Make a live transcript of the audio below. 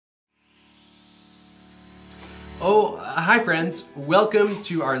Hi friends, welcome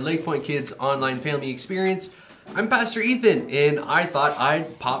to our LakePoint Kids online family experience. I'm Pastor Ethan and I thought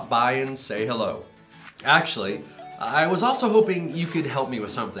I'd pop by and say hello. Actually, I was also hoping you could help me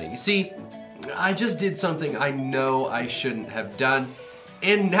with something. You see, I just did something I know I shouldn't have done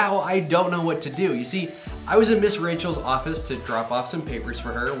and now I don't know what to do. You see, I was in Miss Rachel's office to drop off some papers for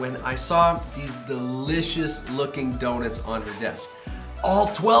her when I saw these delicious looking donuts on her desk. All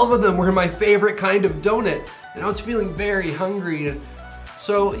 12 of them were my favorite kind of donut, and I was feeling very hungry, and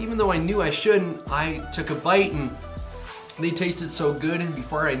so even though I knew I shouldn't, I took a bite and they tasted so good, and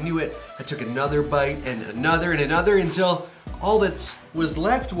before I knew it, I took another bite and another until all that was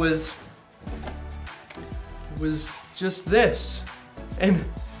left was just this. And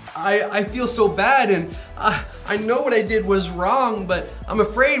I feel so bad, and I know what I did was wrong, but I'm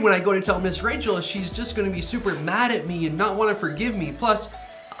afraid when I go to tell Miss Rachel, she's just gonna be super mad at me and not wanna forgive me. Plus,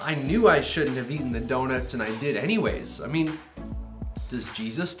 I knew I shouldn't have eaten the donuts and I did anyways. I mean, does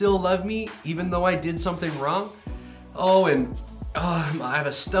Jesus still love me even though I did something wrong? I have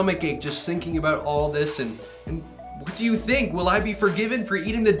a stomach ache just thinking about all this, and what do you think? Will I be forgiven for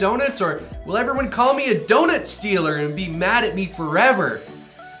eating the donuts, or will everyone call me a donut stealer and be mad at me forever?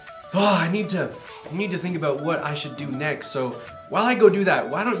 I need to think about what I should do next. So while I go do that,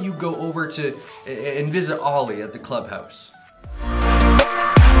 why don't you go over to and visit Ollie at the clubhouse?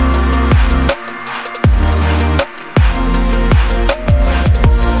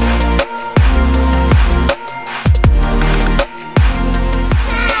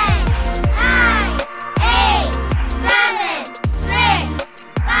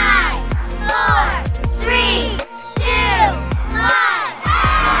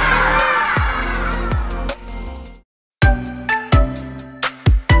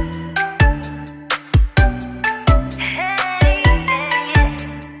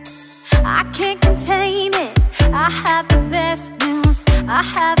 I have the best news, I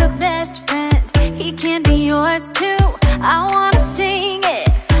have a best friend. He can be yours too. I wanna sing it,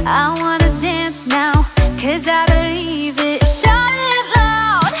 I wanna dance now, 'cause I believe it. Shout it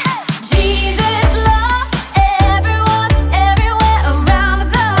loud. Jesus loves everyone, everywhere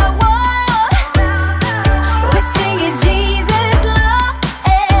around the world. We're singing Jesus loves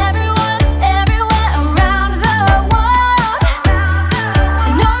everyone, everywhere around the world.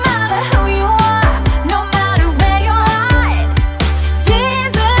 No matter who you are, no matter where you're at,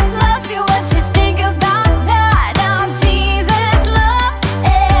 Jesus loves you. What you think about that? Now Jesus loves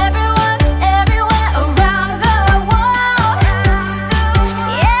everyone, everywhere around the world.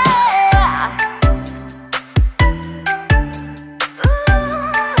 Yeah.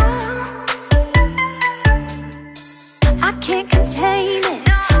 I can't contain it.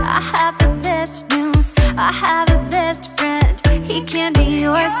 I have the best news, I have a best friend. He can be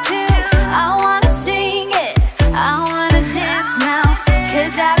yours too. I wanna sing it, I wanna dance now,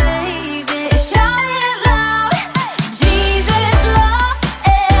 'cause I believe it. Shout it loud. Jesus loves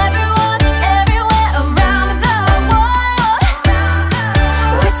everyone, everywhere around the world.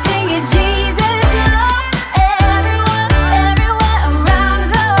 We're singing Jesus loves everyone, everywhere around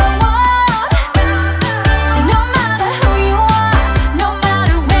the world. No matter who you are, no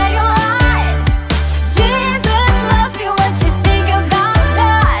matter where you're at, Jesus loves you. What you think about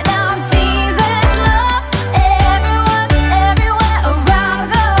that? Now Jesus loves everyone, everywhere around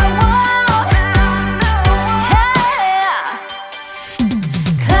the world. Yeah.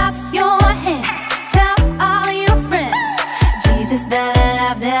 Clap your hands, tell all your friends, Jesus that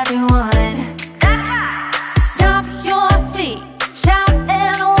loves everyone. Stomp your feet, shout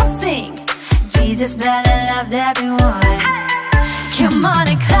and we'll sing, Jesus that loves everyone. Come on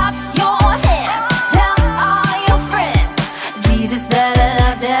and clap your hands, tell all your friends, Jesus that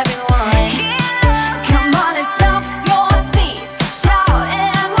loves everyone. Come on and stomp your feet, shout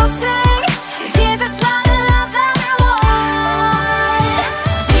and we'll sing, Jesus that loves everyone.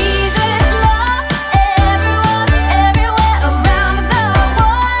 Jesus loves everyone, everywhere around the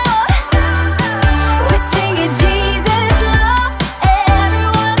world. We're singing Jesus loves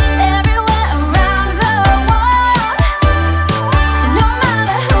everyone, everywhere around the world. No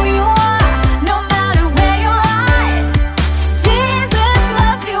matter who you are, no matter where you're at, Jesus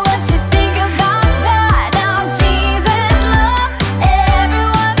loves you. What you think about that? Now Jesus loves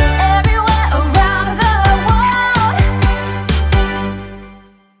everyone, everywhere around the world.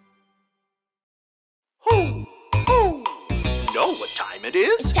 You know what time it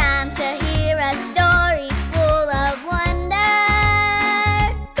is? It's time to hear a story full of wonder.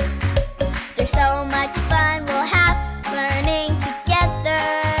 There's so much fun we'll have learning together.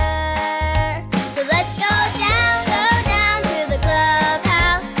 So let's go down to the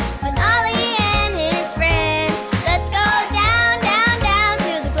clubhouse with Ollie and his friends.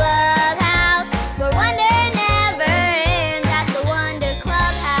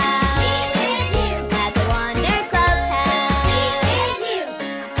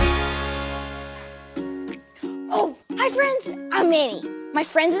 Manny. My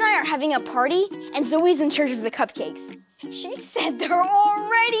friends and I are having a party, and Zoe's in charge of the cupcakes. She said they're all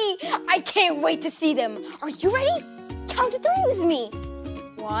ready. I can't wait to see them. Are you ready? Count to 3 with me.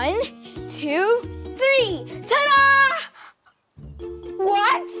 1, 2, 3. Ta-da!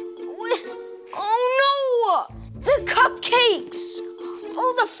 What? Oh no! The cupcakes!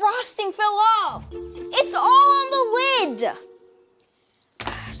 Oh, the frosting fell off. It's all on the lid.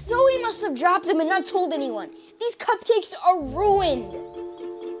 Zoe must have dropped them and not told anyone. These cupcakes are ruined.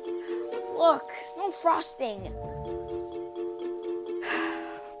 Look, no frosting.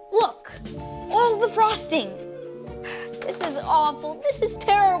 Look, all the frosting. This is awful. This is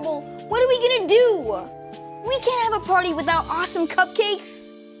terrible. What are we gonna do? We can't have a party without awesome cupcakes.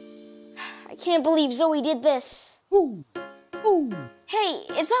 I can't believe Zoe did this. Ooh, ooh. Hey,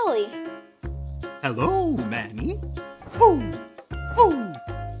 it's Ollie. Hello, Manny. Ooh, ooh.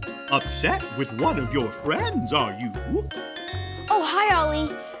 Upset with one of your friends, are you? Oh, hi,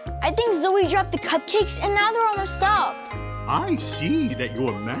 Ollie. I think Zoe dropped the cupcakes and now they're on the stop. I see that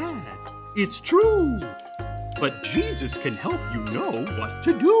you're mad. It's true. But Jesus can help you know what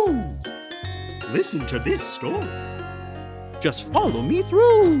to do. Listen to this story. Just follow me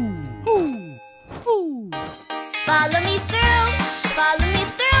through. Ooh, ooh. Follow me through, follow me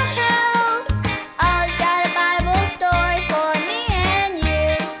through. Ollie's got a Bible story for me and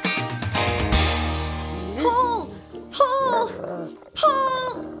you. Pull! Pull!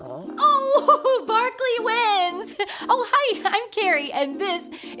 Pull! Oh, Barkley wins! Oh, hi, I'm Carrie, and this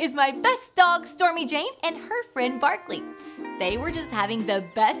is my best dog, Stormy Jane, and her friend, Barkley. They were just having the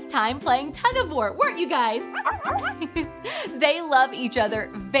best time playing tug-of-war, weren't you guys? They love each other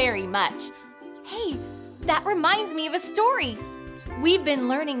very much. Hey, that reminds me of a story. We've been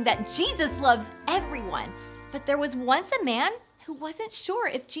learning that Jesus loves everyone, but there was once a man who wasn't sure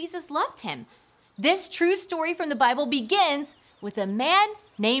if Jesus loved him. This true story from the Bible begins with a man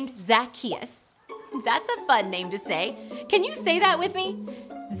named Zacchaeus. That's a fun name to say. Can you say that with me?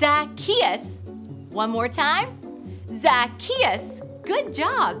 Zacchaeus. One more time. Zacchaeus. Good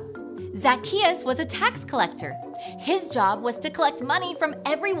job. Zacchaeus was a tax collector. His job was to collect money from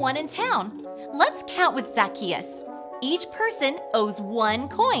everyone in town. Let's count with Zacchaeus. Each person owes 1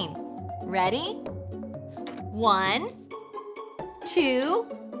 coin. Ready? 1, 2,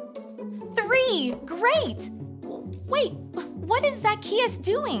 3. Great. Wait, what is Zacchaeus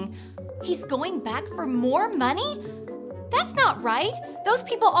doing? He's going back for more money? That's not right. Those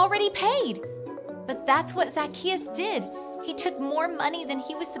people already paid. But that's what Zacchaeus did. He took more money than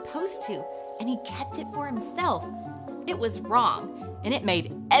he was supposed to, and he kept it for himself. It was wrong, and it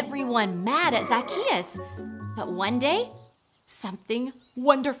made everyone mad at Zacchaeus. But one day, something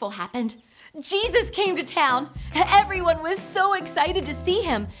wonderful happened. Jesus came to town. Everyone was so excited to see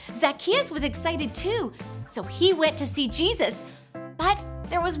him. Zacchaeus was excited too, so he went to see Jesus. But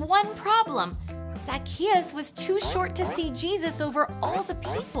there was one problem. Zacchaeus was too short to see Jesus over all the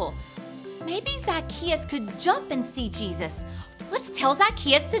people. Maybe Zacchaeus could jump and see Jesus. Let's tell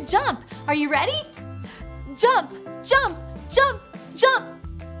Zacchaeus to jump. Are you ready? Jump, jump, jump, jump.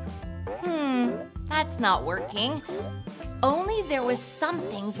 That's not working. If only there was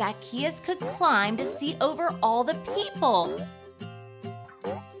something Zacchaeus could climb to see over all the people.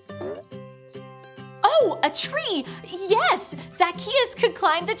 Oh, a tree! Yes, Zacchaeus could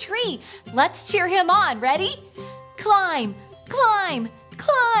climb the tree. Let's cheer him on. Ready? Climb, climb,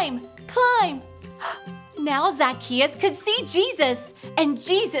 climb, climb. Now Zacchaeus could see Jesus, and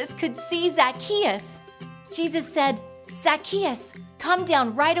Jesus could see Zacchaeus. Jesus said, Zacchaeus, come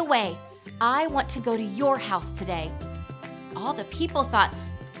down right away. I want to go to your house today. All the people thought,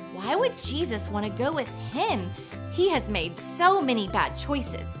 why would Jesus want to go with him? He has made so many bad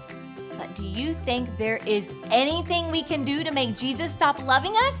choices. But do you think there is anything we can do to make Jesus stop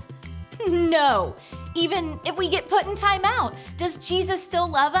loving us? No. Even if we get put in timeout, does Jesus still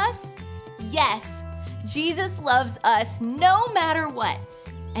love us? Yes. Jesus loves us no matter what.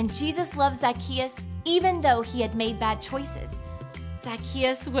 And Jesus loves Zacchaeus even though he had made bad choices.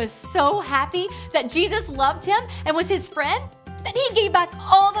 Zacchaeus was so happy that Jesus loved him and was his friend that he gave back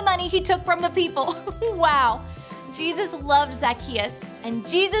all the money he took from the people. Wow. Jesus loved Zacchaeus, and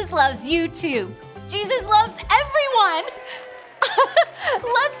Jesus loves you too. Jesus loves everyone.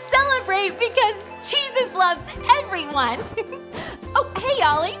 Let's celebrate because Jesus loves everyone. Oh, hey,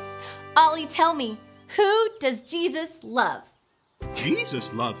 Ollie. Ollie, tell me, who does Jesus love?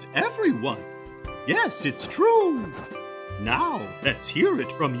 Jesus loves everyone. Yes, it's true. Now, let's hear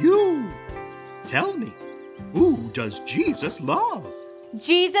it from you. Tell me, who does Jesus love?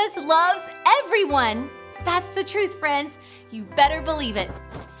 Jesus loves everyone. That's the truth, friends. You better believe it.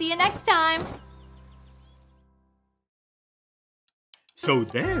 See you next time. So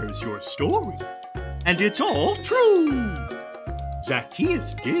there's your story. And it's all true.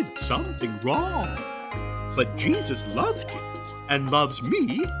 Zacchaeus did something wrong. But Jesus loved him and loves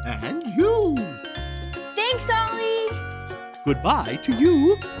me and you. Thanks, Ollie. Goodbye to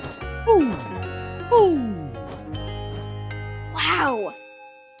you. Ooh, ooh. Wow.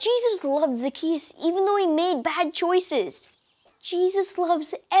 Jesus loved Zacchaeus even though he made bad choices. Jesus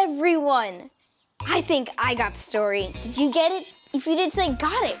loves everyone. I think I got the story. Did you get it? If you did, say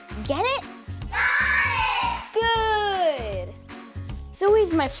got it. Get it? Got it! Good.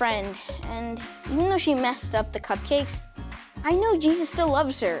 Zoe's my friend, and even though she messed up the cupcakes, I know Jesus still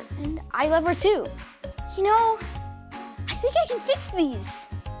loves her, and I love her too. You know, I think I can fix these.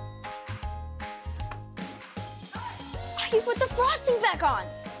 I can put the frosting back on.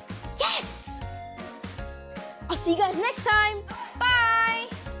 Yes! I'll see you guys next time. Bye!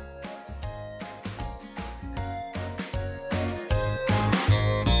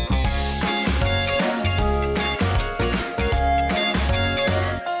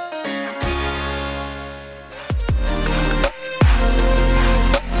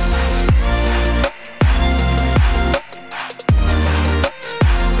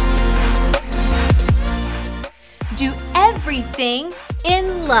 Do everything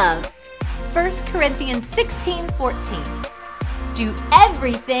in love. 1 Corinthians 16:14. Do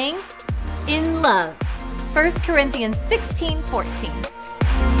everything in love. 1 Corinthians 16:14.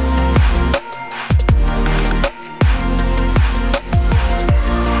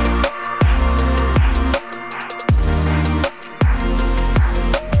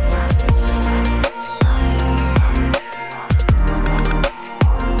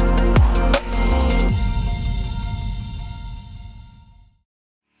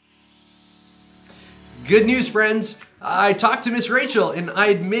 Good news, friends. I talked to Miss Rachel and I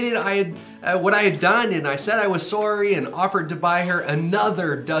admitted what I had done, and I said I was sorry and offered to buy her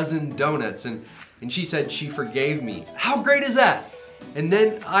another dozen donuts, and she said she forgave me. How great is that? And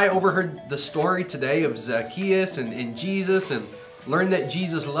then I overheard the story today of Zacchaeus and Jesus, and learned that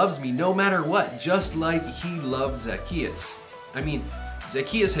Jesus loves me no matter what, just like he loved Zacchaeus. I mean,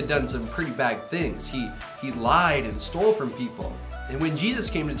 Zacchaeus had done some pretty bad things. He lied and stole from people. And when Jesus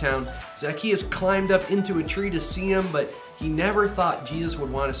came to town, Zacchaeus climbed up into a tree to see him, but he never thought Jesus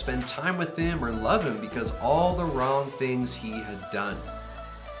would want to spend time with him or love him because all the wrong things he had done.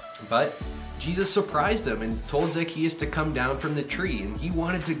 But Jesus surprised him and told Zacchaeus to come down from the tree, and he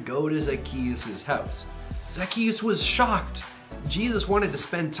wanted to go to Zacchaeus' house. Zacchaeus was shocked. Jesus wanted to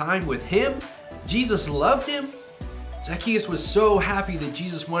spend time with him? Jesus loved him? Zacchaeus was so happy that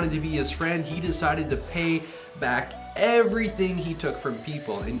Jesus wanted to be his friend, he decided to pay back everything he took from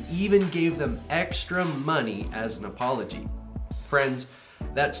people and even gave them extra money as an apology. Friends,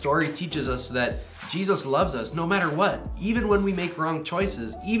 that story teaches us that Jesus loves us no matter what. Even when we make wrong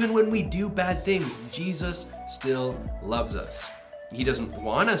choices, even when we do bad things, Jesus still loves us. He doesn't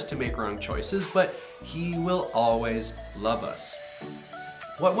want us to make wrong choices, but he will always love us.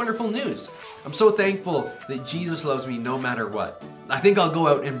 What wonderful news! I'm so thankful that Jesus loves me no matter what. I think I'll go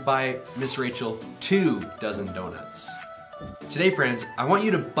out and buy Miss Rachel 2 dozen donuts. Today, friends, I want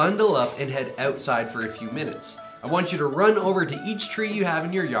you to bundle up and head outside for a few minutes. I want you to run over to each tree you have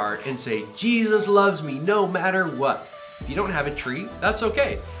in your yard and say, Jesus loves me no matter what. If you don't have a tree, that's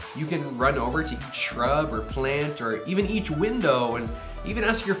okay. You can run over to each shrub or plant or even each window and even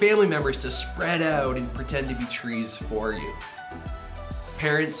ask your family members to spread out and pretend to be trees for you.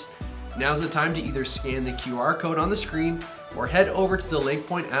 Parents, now's the time to either scan the QR code on the screen or head over to the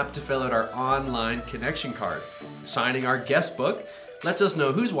LakePoint app to fill out our online connection card. Signing our guest book lets us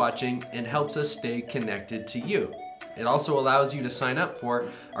know who's watching and helps us stay connected to you. It also allows you to sign up for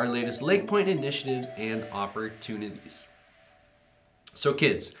our latest LakePoint initiatives and opportunities. So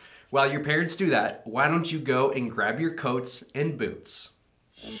kids, while your parents do that, why don't you go and grab your coats and boots?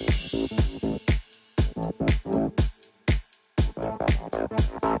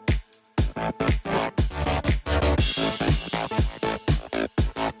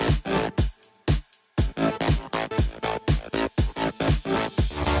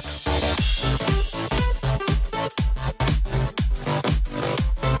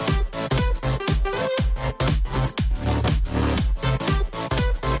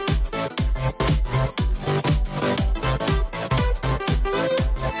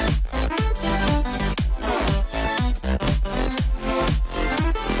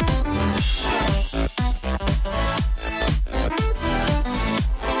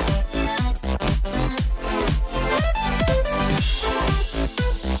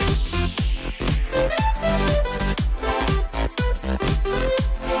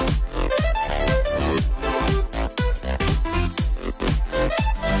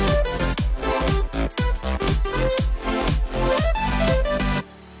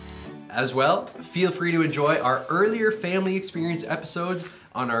 As well, feel free to enjoy our earlier family experience episodes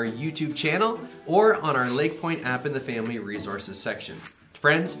on our YouTube channel or on our LakePoint app in the Family Resources section.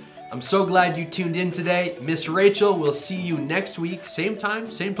 Friends, I'm so glad you tuned in today. Miss Rachel will see you next week, same time,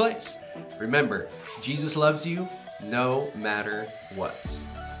 same place. Remember, Jesus loves you no matter what.